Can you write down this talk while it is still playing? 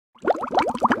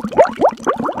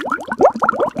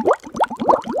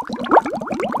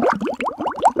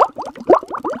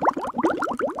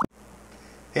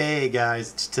Hey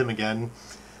guys, it's Tim again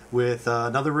with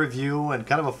another review and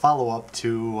kind of a follow-up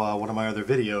to one of my other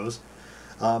videos.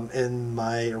 In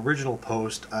my original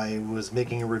post I was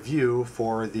making a review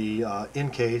for the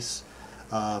in-case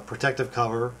protective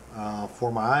cover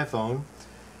for my iPhone,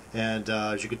 and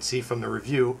as you can see from the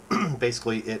review,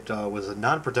 basically it was a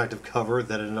non-protective cover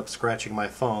that ended up scratching my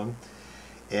phone.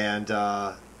 And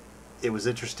it was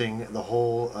interesting, the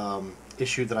whole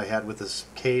issue that I had with this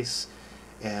case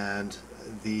and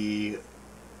the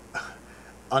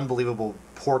unbelievable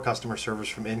poor customer service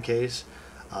from InCase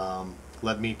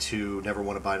led me to never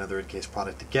want to buy another InCase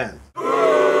product again.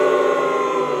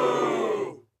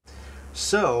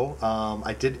 So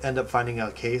I did end up finding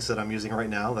a case that I'm using right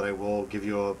now that I will give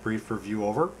you a brief review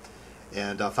over,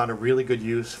 and found a really good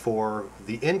use for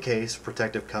the InCase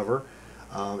protective cover.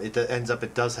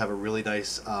 It does have a really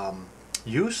nice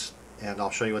use, and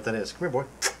I'll show you what that is. Come here, boy.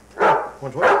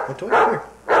 One toy? One toy? Come here.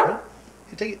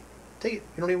 Here, take it. Take it.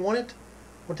 You don't even want it?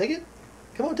 Want to take it?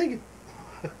 Come on, take it.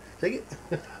 Take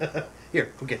it.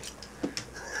 Here, go get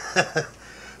it.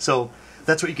 So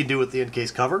that's what you can do with the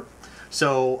InCase cover.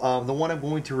 So the one I'm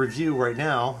going to review right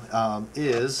now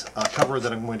is a cover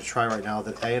that I'm going to try right now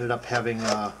that I ended up having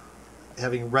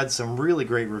read some really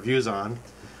great reviews on.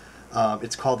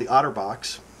 It's called the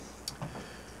Otterbox,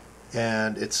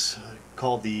 and it's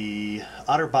called the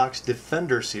Otterbox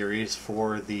Defender series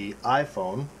for the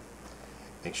iPhone.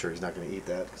 Make sure he's not going to eat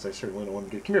that, because I certainly don't want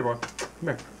him to. Come here, boy. Come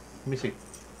here. Let me see.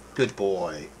 Good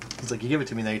boy. He's like, you give it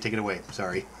to me, now you take it away.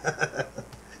 Sorry.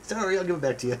 Sorry, I'll give it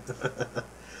back to you.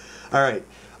 All right.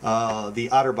 The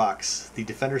Otterbox, the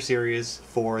Defender series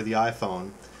for the iPhone,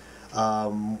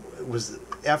 was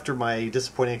after my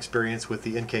disappointing experience with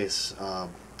the InCase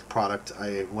product.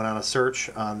 I went on a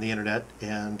search on the internet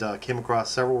and came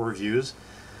across several reviews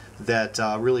that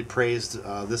really praised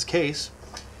this case,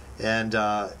 and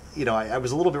you know, I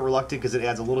was a little bit reluctant because it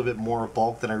adds a little bit more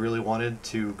bulk than I really wanted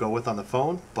to go with on the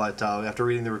phone, but after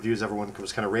reading the reviews, everyone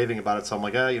was kind of raving about it, so I'm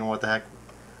like, you know what the heck,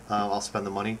 I'll spend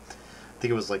the money. I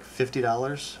think it was like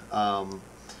 $50,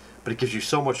 but it gives you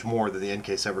so much more than the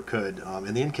InCase ever could,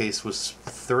 and the InCase was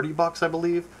 $30, I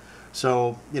believe.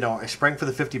 So, you know, I sprang for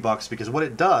the $50 because what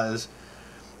it does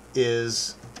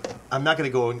is, I'm not going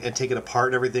to go and take it apart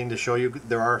and everything to show you.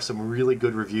 There are some really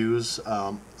good reviews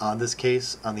on this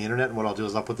case on the internet, and what I'll do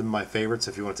is I'll put them in my favorites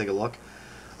if you want to take a look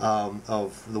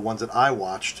of the ones that I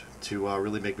watched to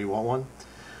really make me want one.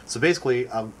 So basically,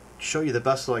 I'll show you the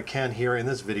best that I can here in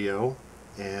this video,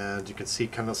 and you can see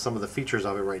kind of some of the features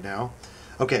of it right now.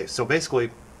 Okay, so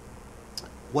basically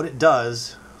what it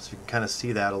does, so you can kind of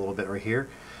see that a little bit right here,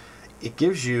 it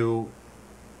gives you,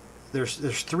 there's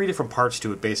three different parts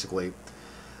to it basically.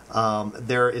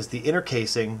 There is the inner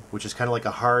casing, which is kind of like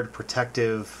a hard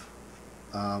protective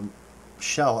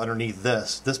shell underneath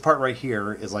this. This part right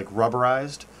here is like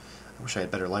rubberized. I wish I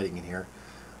had better lighting in here,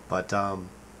 but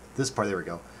this part, there we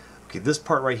go. Okay, this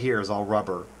part right here is all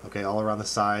rubber, okay, all around the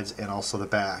sides and also the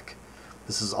back.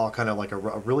 This is all kind of like a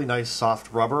really nice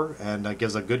soft rubber, and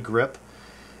gives a good grip.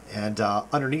 And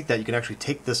underneath that, you can actually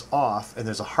take this off, and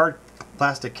there's a hard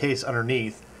plastic case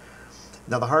underneath.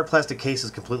 Now the hard plastic case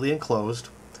is completely enclosed,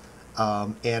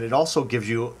 and it also gives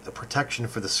you a protection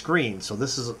for the screen. So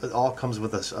this is, it all comes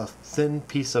with a thin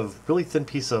piece of, really thin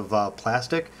piece of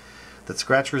plastic that's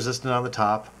scratch resistant on the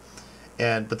top,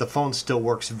 but the phone still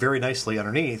works very nicely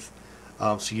underneath,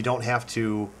 so you don't have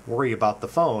to worry about the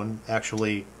phone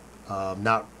actually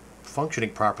not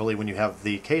functioning properly when you have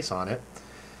the case on it.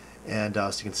 And so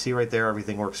you can see right there,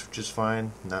 everything works just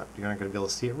fine. You're not going to be able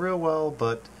to see it real well,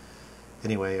 but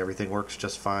anyway, everything works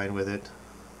just fine with it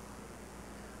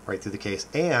right through the case.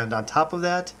 And on top of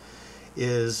that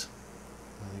is,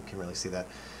 you can really see that.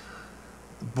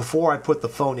 Before I put the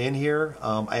phone in here,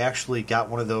 I actually got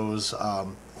one of those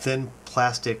thin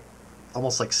plastic,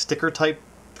 almost like sticker type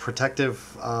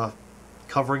protective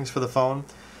coverings for the phone.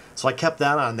 So I kept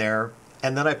that on there,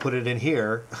 and then I put it in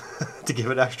here to give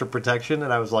it extra protection,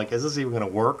 and I was like, is this even going to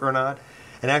work or not?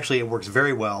 And actually it works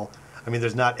very well. I mean,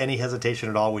 there's not any hesitation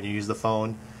at all when you use the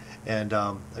phone, and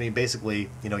I mean,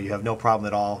 basically, you know, you have no problem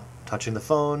at all touching the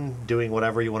phone, doing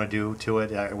whatever you want to do to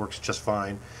it. It works just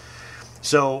fine.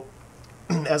 So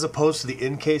as opposed to the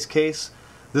InCase case,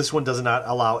 this one does not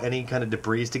allow any kind of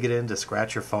debris to get in to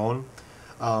scratch your phone.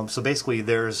 So basically,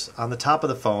 there's, on the top of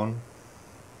the phone,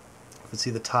 you can see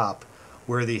the top,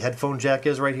 where the headphone jack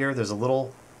is right here, there's a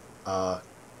little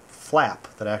flap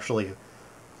that actually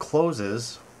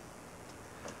closes,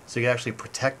 so you can actually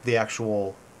protect the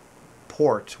actual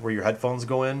port where your headphones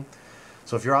go in.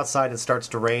 So if you're outside and it starts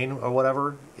to rain or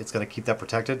whatever, it's going to keep that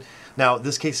protected. Now,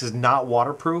 this case is not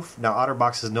waterproof. Now,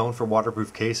 Otterbox is known for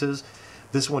waterproof cases,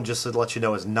 This one, just to let you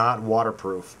know, is not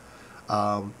waterproof.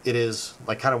 It is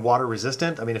like kind of water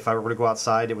resistant. I mean, if I were to go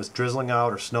outside, it was drizzling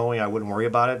out or snowing, I wouldn't worry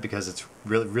about it because it's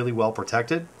really, really well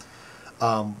protected.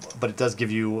 But it does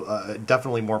give you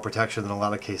definitely more protection than a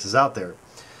lot of cases out there.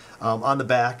 On the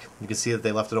back, you can see that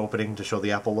they left an opening to show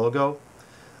the Apple logo.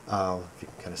 If you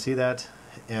can kind of see that.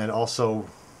 And also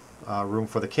room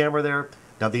for the camera there.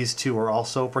 Now these two are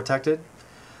also protected.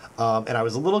 And I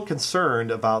was a little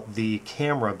concerned about the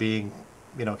camera being,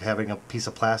 you know, having a piece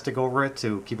of plastic over it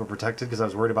to keep it protected, because I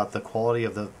was worried about the quality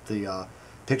of the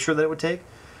picture that it would take.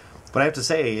 But I have to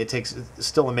say, it takes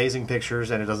still amazing pictures,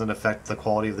 and it doesn't affect the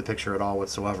quality of the picture at all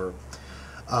whatsoever.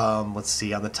 Let's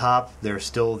see, on the top, there's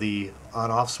still the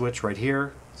on-off switch right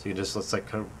here. So you just, looks like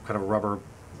kind of a rubber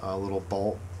little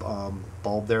bulb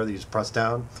there that you just press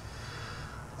down.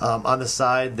 On the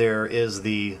side, there is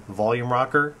the volume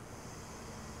rocker.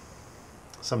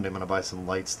 Someday I'm going to buy some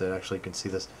lights that actually can see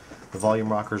this. The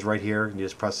volume rocker is right here. You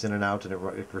just press in and out, and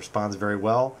it responds very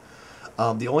well.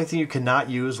 The only thing you cannot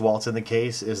use while it's in the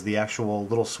case is the actual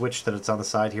little switch that it's on the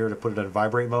side here to put it in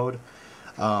vibrate mode.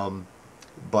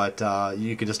 But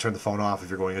you can just turn the phone off if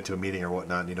you're going into a meeting or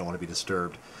whatnot and you don't want to be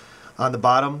disturbed. On the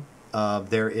bottom,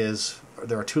 there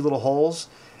are two little holes,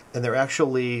 and they're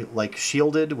actually like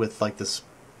shielded with like this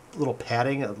little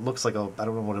padding. It looks like I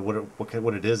don't know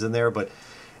what it is in there, but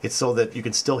it's so that you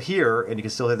can still hear, and you can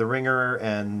still hear the ringer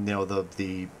and, you know,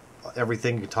 the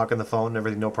everything. You can talk on the phone and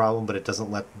everything, no problem, but it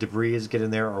doesn't let debris get in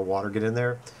there or water get in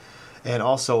there. And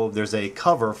also there's a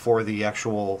cover for the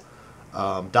actual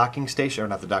docking station, or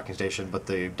not the docking station, but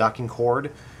the docking cord.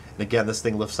 And again, this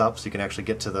thing lifts up so you can actually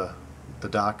get to the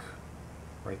dock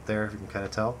right there, if you can kind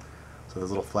of tell. So there's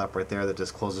a little flap right there that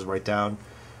just closes right down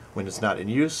when it's not in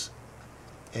use.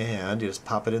 And you just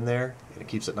pop it in there, and it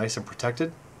keeps it nice and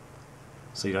protected,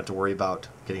 so you don't have to worry about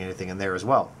getting anything in there as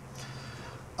well.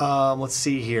 Let's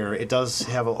see here. It does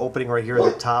have an opening right here at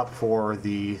the top for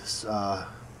the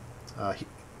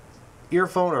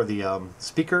earphone or the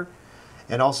speaker,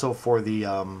 and also for the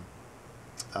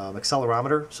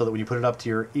accelerometer, so that when you put it up to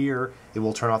your ear, it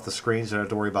will turn off the screen, so you don't have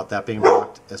to worry about that being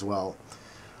blocked as well.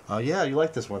 Yeah, you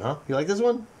like this one, huh? You like this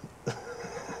one?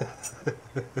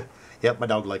 Yep, my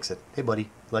dog likes it. Hey, buddy, you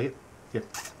like it? Here.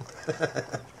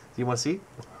 You want to see?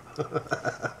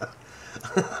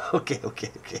 Okay.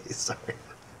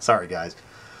 Sorry, guys.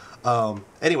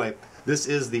 Anyway, this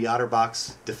is the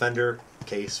Otterbox Defender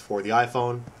case for the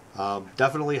iPhone.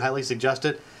 Definitely highly suggest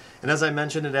it. And as I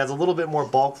mentioned, it adds a little bit more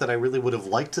bulk that I really would have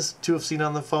liked to have seen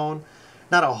on the phone.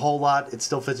 Not a whole lot. It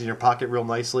still fits in your pocket real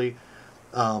nicely.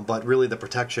 But really, the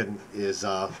protection is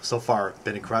so far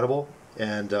been incredible,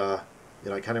 and you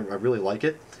know, I really like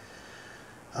it.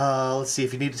 Let's see,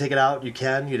 if you need to take it out, you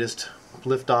can. You just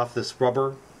lift off this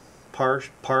rubber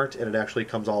part, and it actually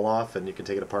comes all off, and you can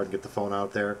take it apart and get the phone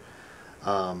out there.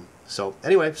 So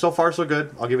anyway, so far so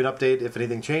good. I'll give you an update if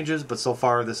anything changes, but so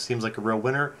far this seems like a real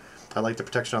winner. I like the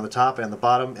protection on the top and the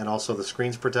bottom, and also the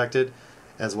screen's protected,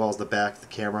 as well as the back, the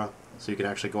camera, so you can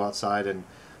actually go outside, and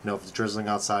you know, if it's drizzling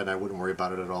outside, I wouldn't worry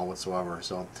about it at all whatsoever.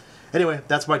 So anyway,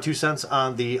 that's my 2 cents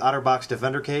on the Otterbox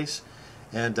Defender case,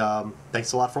 and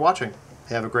thanks a lot for watching.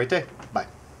 Have a great day. Bye.